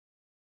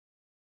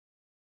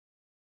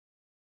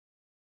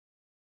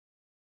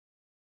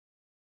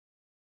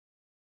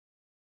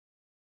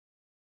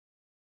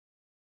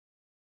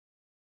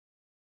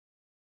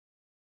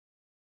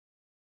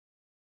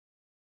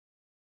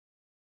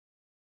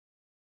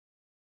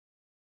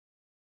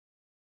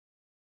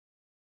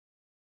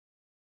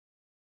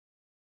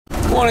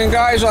Morning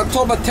guys,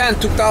 October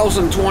 10th,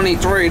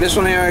 2023. This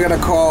one here I got a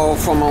call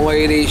from a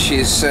lady.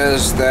 She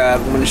says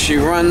that when she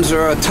runs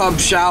her tub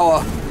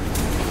shower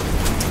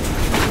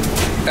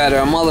at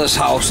her mother's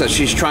house that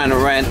she's trying to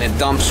rent, it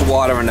dumps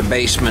water in the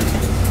basement.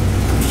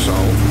 So,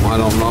 I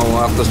don't know,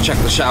 we'll have to check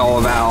the shower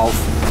valve.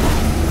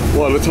 A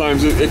lot of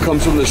times it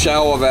comes from the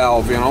shower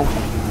valve, you know.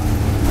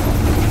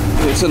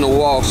 It's in the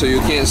wall so you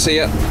can't see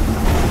it.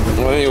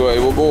 Well, anyway,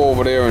 we'll go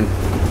over there and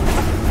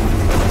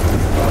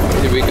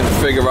see if we can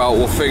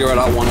we'll figure it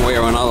out one way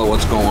or another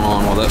what's going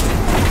on with it.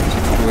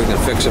 We can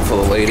fix it for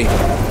the lady.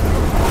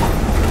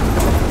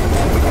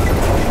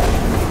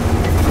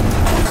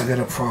 I got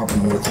a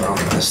problem with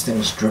this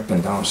thing's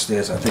dripping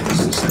downstairs. I think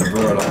it's this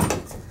diverter.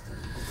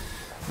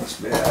 That's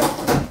bad.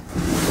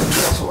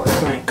 That's what I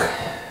think.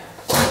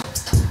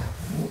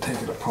 We'll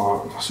take it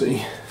apart and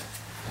see.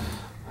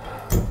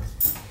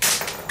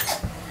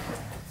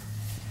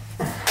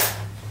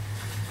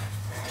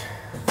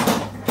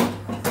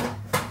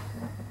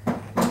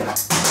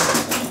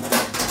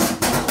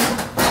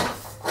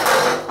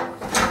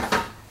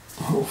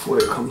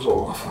 Hopefully it comes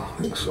off. I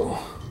think so.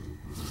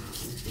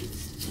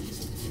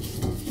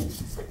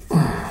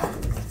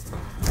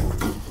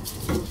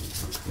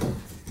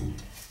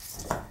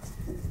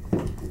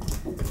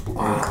 I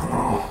don't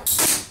know.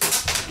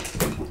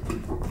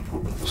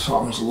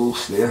 Something's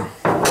loose there.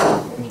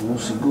 It's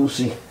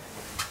loosey-goosey.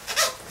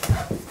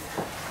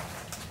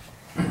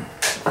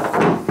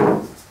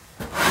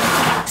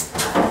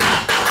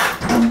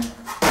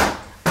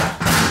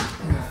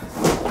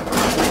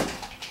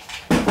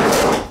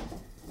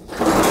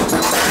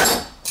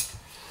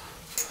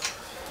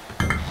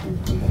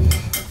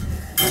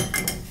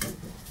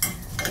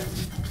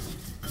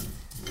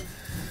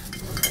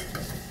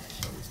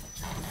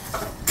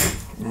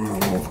 I don't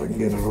know if I can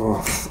get it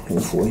off,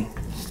 hopefully.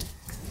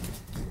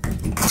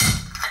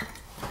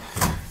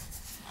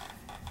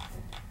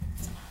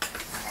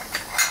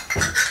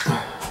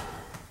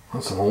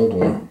 That's an old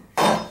one.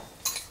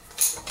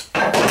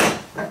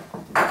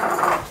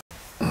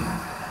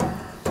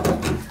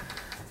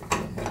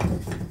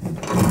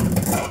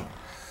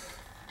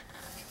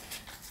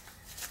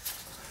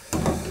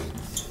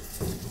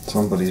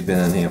 Somebody's been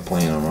in here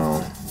playing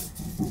around.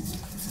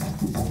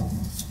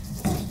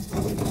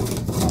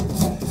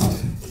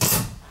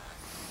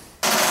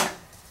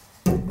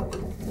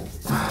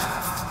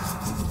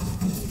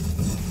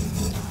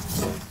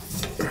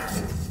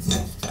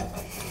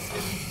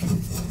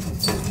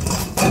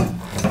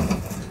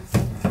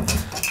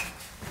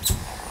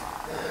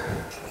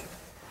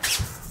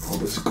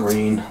 This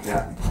green,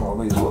 that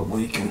probably is what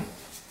leaking.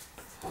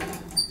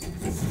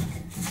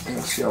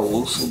 Let's see how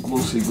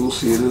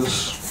loosey-goosey it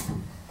is.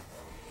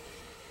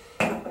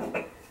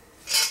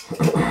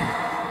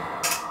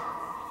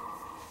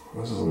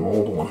 This is an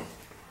old one.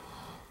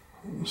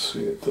 Let's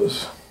see it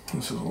does.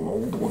 This is an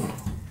old one.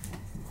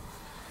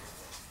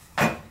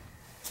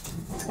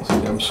 See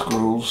them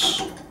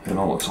screws? You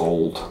know it's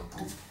old.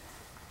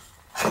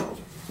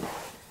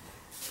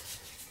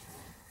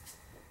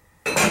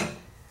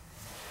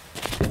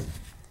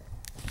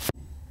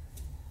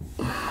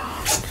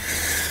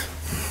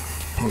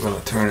 We're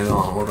gonna turn it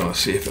on. We're gonna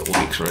see if it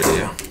leaks right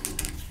here.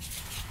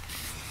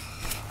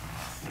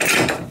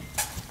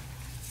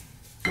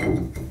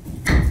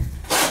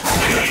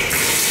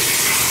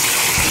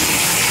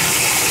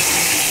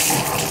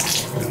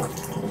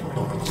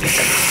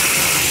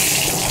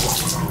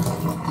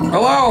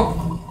 Hello?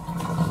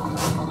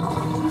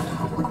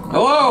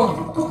 Hello?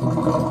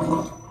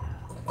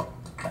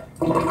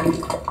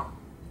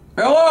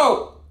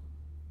 Hello?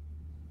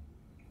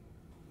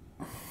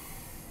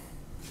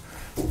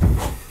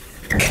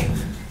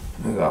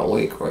 I got a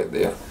leak right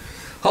there.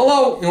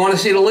 Hello? You want to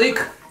see the leak?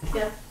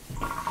 Yeah.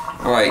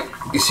 Alright,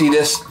 you see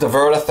this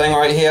diverter thing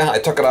right here? I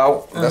took it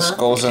out. This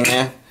goes in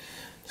there.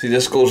 See,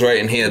 this goes right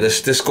in here.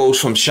 This goes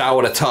from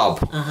shower to tub.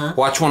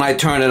 Watch when I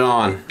turn it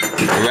on.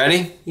 You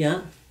ready?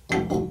 Yeah.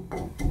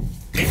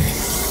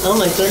 Oh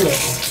my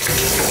goodness.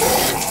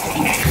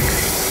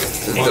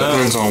 It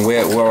depends on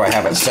where I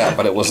have it set,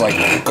 but it was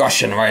like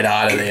gushing right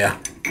out of there.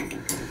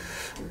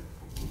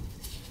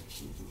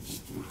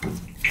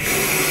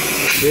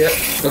 See it?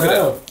 Look at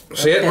it.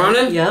 See it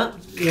running? Yeah,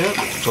 yeah.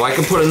 So I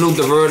can put a new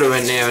diverter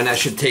in there and that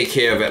should take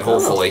care of it,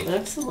 hopefully. Oh,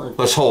 excellent.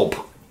 Let's hope.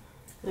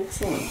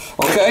 Excellent.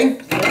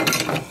 Okay?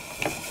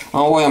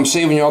 Oh boy, I'm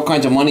saving you all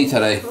kinds of money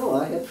today. Oh,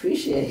 I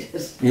appreciate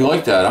it. You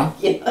like that, huh?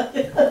 Yeah.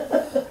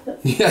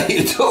 Yeah,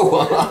 you do.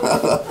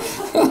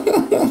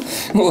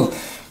 Well,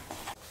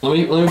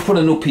 let me put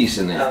a new piece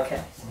in there.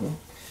 Okay.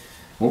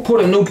 We'll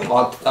put a new,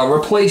 I'll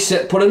replace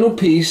it, put a new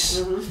piece,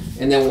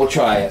 and then we'll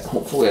try it.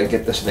 Hopefully I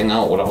get this thing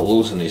out without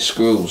losing these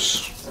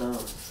screws. Oh.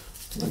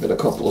 I got a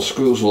couple of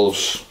screws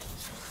loose.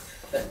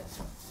 Do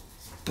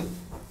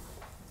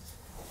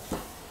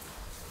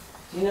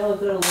you know a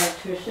good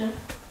electrician?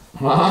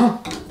 Uh-huh.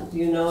 Do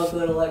you know a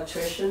good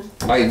electrician?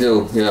 I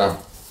do, yeah.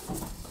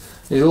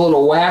 He's a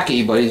little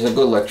wacky, but he's a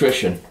good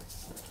electrician.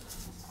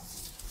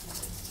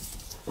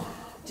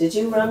 Did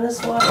you run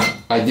this water?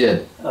 I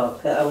did. Oh,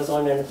 I was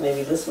wondering if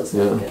maybe this was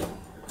leaking.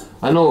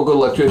 I know a good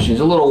electrician. He's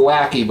a little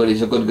wacky, but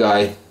he's a good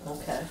guy.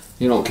 Okay.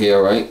 You don't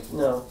care, right?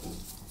 No.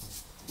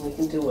 We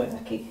can do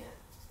wacky.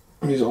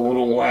 He's a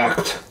little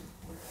whacked.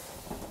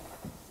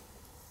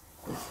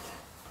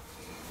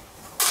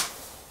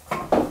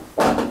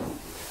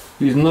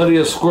 He's nutty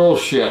as squirrel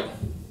shit.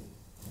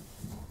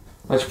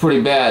 That's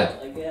pretty bad.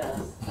 I guess.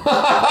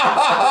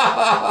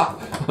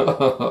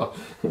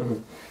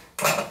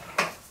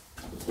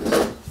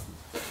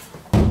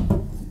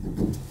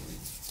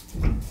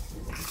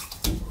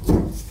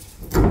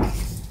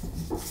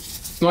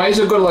 No, he's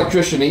a good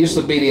electrician. He used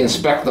to be the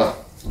inspector.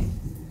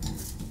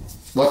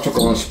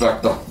 Electrical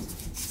inspector.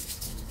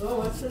 Oh,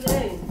 what's the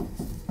name?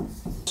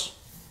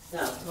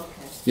 No,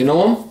 okay. You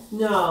know him?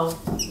 No.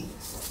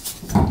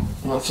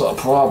 That's a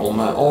problem,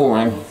 that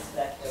O-ring.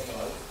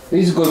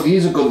 He's a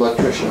good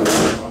electrician.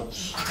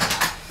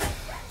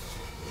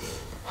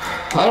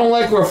 I don't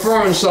like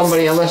referring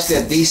somebody unless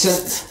they're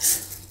decent.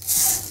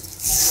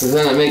 Because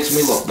then it makes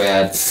me look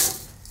bad.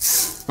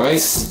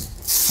 Right?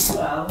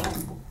 Well,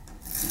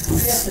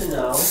 yes and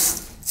no.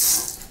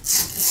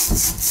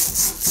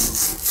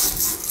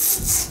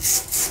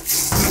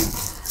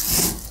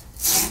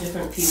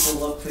 Different people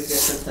look for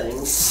different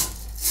things.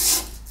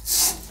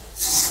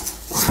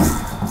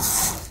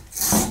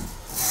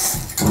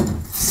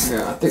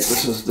 Yeah, I think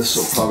this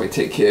will probably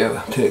take care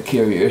of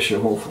your issue,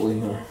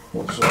 hopefully.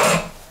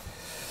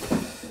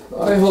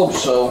 I hope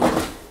so.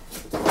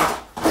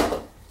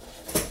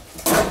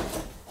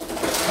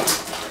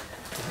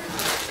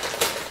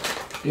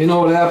 You know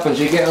what happens?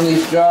 You get on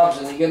these jobs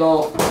and you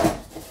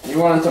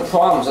run into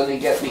problems and they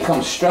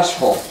become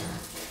stressful.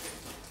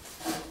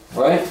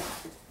 Right?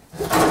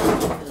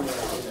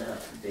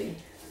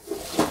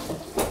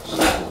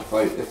 So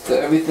if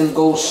everything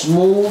goes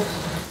smooth,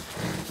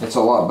 it's a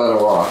lot better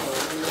off.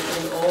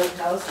 In old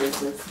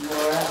houses, it's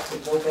more apt to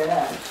go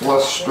bad.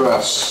 Less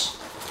stress.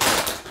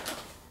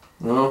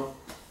 You know?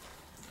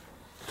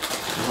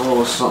 There's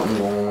always something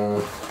going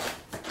on.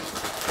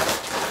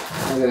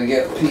 I'm gonna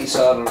get a piece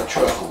out of the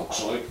truck,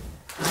 looks like.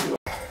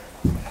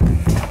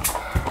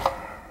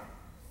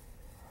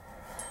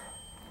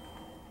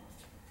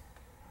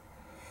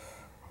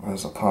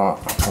 There's a part,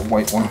 a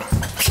white one.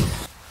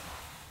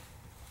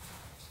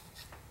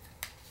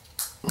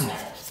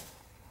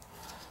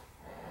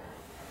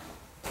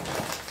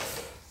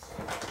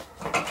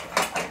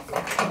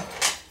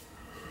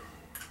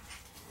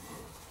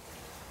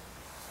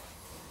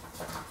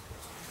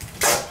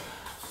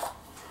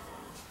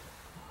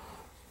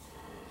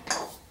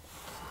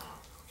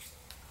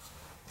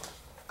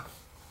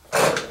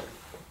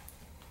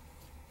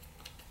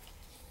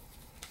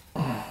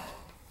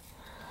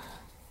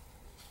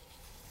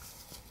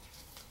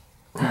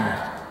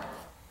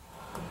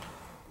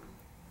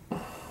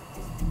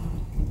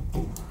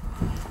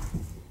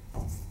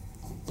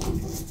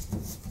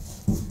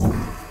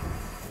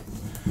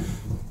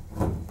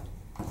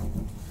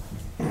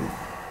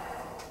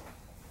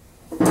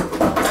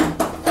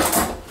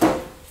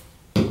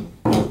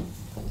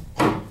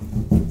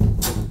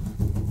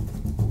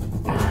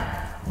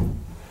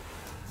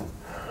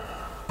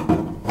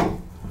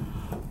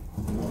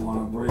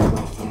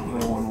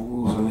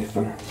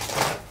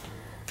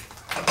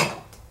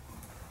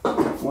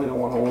 We don't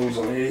want to lose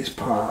any of these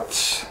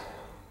parts.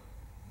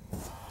 I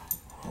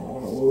don't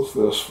want to lose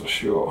this for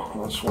sure.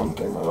 That's one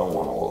thing I don't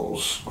want to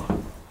lose.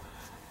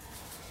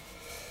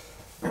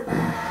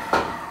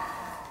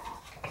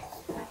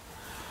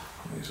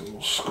 These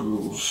little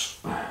screws.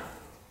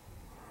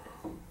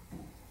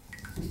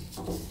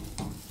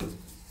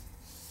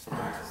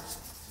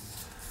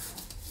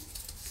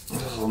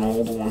 This is an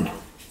old one.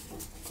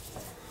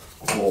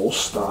 Old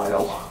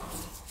style.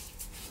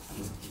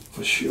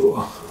 For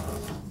sure.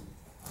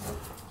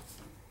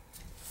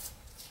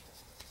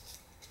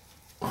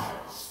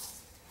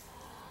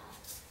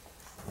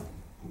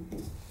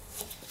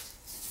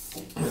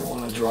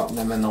 Drop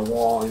them in the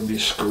wall, you'll be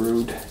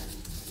screwed.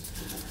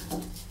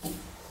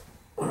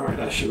 Alright,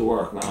 that should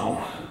work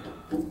now.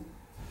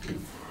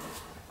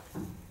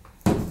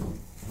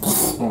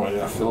 Oh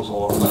yeah, feels a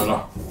lot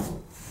better.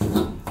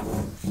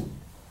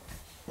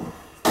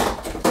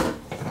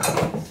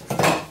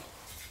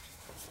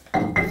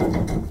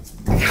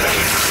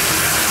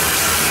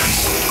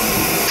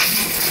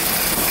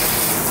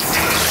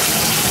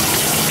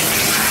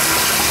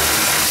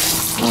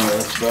 Alright,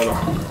 that's better.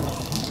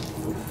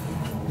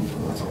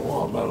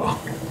 Better.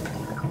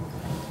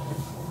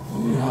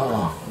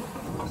 Yeah.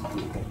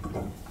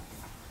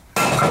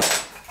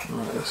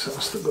 Alright, this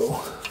has to go.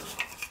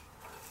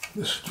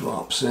 This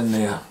drops in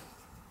there.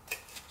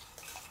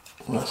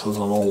 This is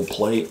an old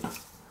plate.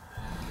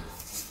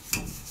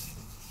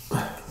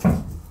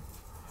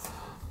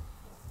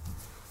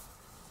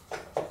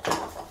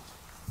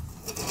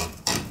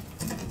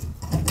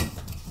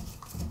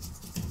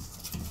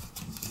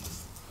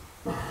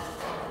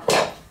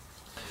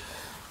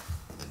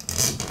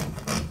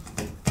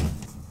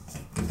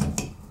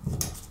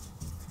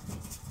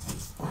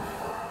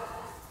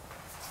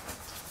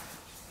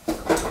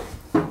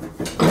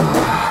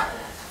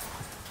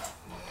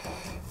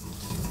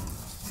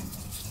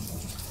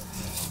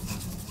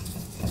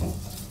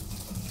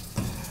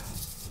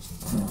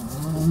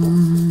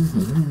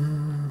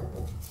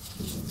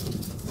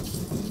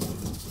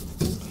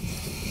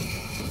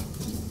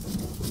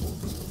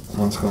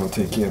 One's going to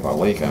take care of our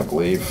lake, I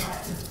believe.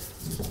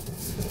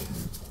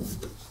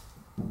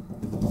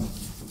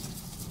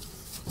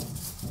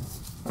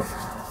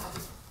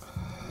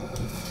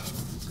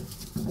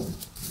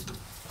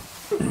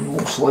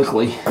 Most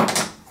likely.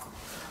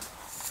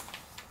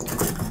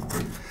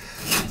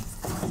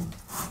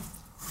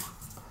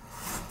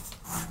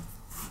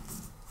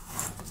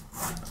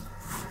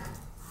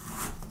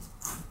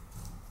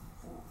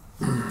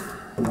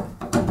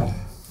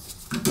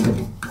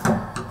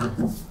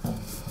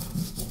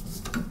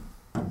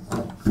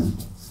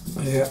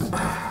 Yeah.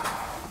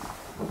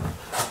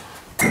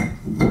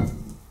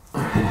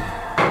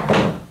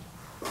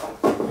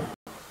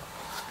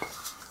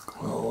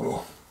 A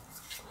little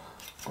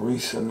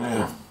grease in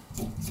there.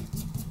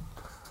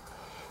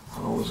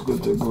 Always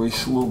good to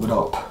grease lube it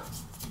up.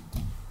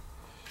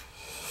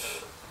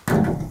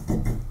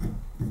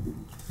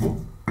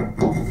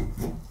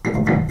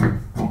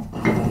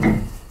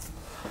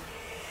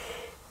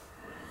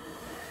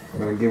 I'm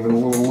gonna give it a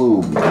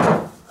little lube.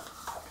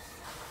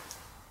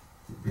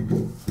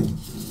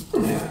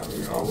 There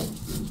we go.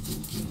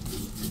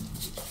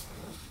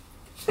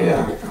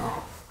 There we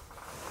go.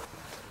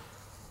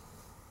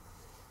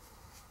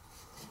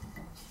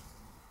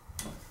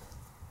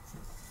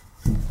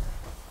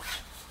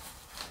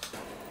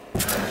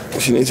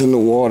 She needs a new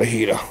water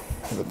heater.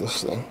 Look at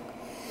this thing.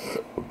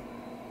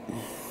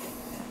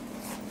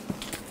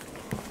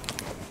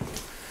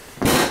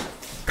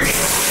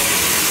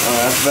 Oh,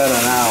 that's better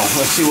now.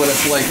 Let's see what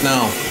it's like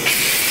now.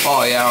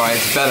 Oh yeah, all right,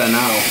 it's better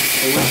now.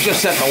 It was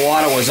just that the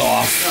water was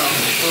off.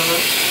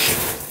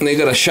 Oh, And they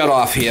got a shut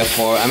off here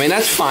for it. I mean,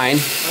 that's fine.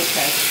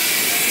 okay.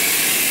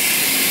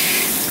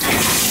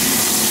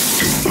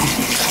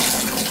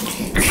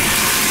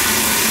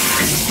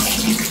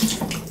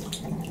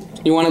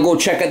 You want to go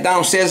check it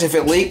downstairs if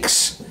it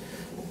leaks?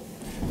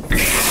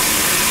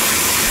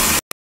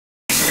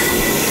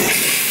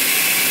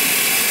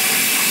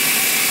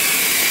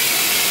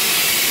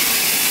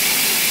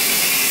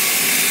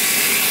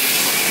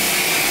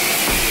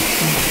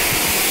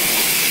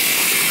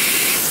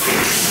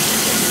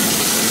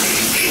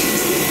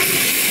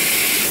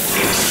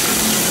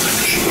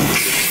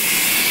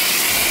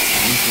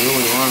 It's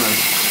really running.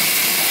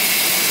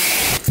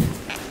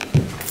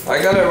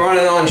 I got it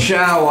running on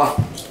shower.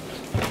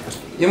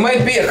 You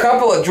might be a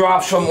couple of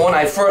drops from when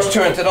I first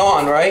turned it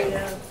on, right?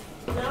 Yeah.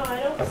 No, I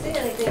don't see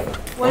anything.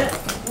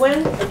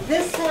 When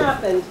this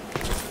happened,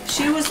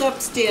 she was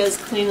upstairs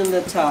cleaning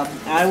the tub.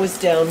 I was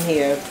down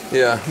here.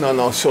 Yeah,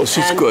 no, so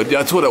she's And good.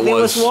 That's what it There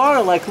was. was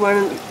water like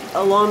running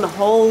along the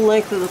whole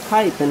length of the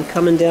pipe and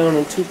coming down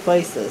in two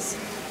places.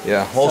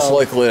 Yeah, most So-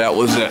 likely that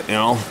was it, you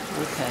know?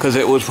 Okay. Because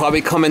it was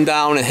probably coming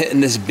down and hitting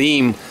this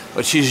beam,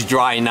 but she's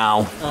dry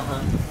now. Uh-huh.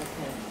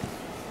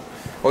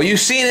 Well, you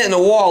seen it in the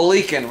wall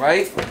leaking,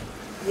 right?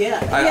 Yeah.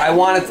 I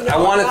wanted to- No, I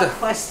wanted I'm not to-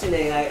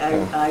 questioning.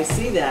 I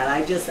see that.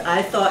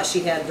 I thought she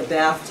had the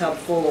bathtub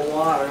full of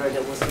water and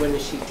it was when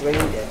she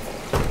drained it.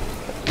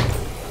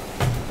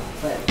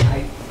 But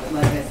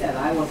like I said,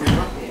 I wasn't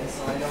up there,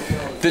 so I don't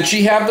know. Did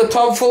she have the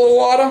tub full of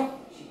water?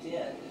 She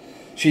did.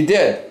 She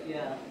did.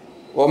 Yeah.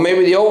 Well,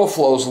 maybe the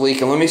overflow's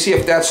leaking. Let me see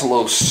if that's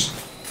loose.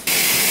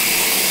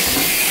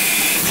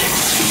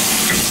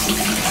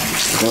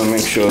 I'm gonna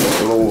make sure that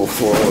the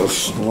overflow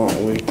is not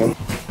leaking.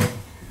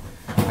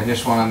 I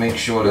just want to make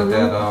sure that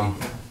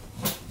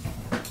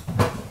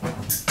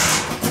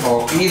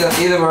well, either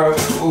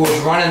it was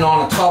running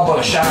on the tub or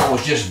the shower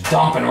was just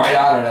dumping right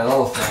out of that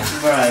little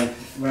thing.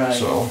 Right.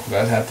 So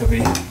that had to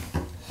be.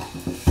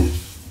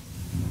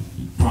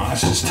 Oh,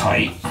 this is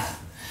tight.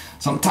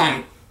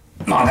 Sometime.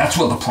 No, that's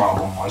what the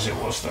problem was. It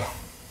was the.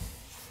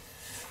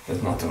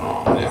 There's nothing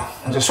wrong there.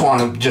 I just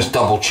want to just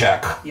double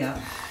check. Yeah.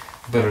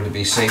 Better to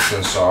be safe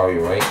than sorry,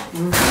 right?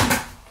 Mm-hmm.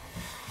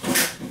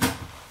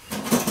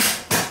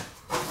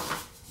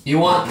 You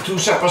want two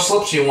separate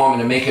slips, or you want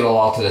me to make it all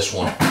out to this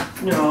one?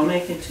 No, I'll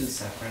make it two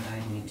separate.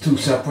 I need to. Two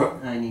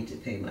separate? I need to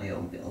pay my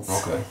own bills.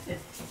 Okay.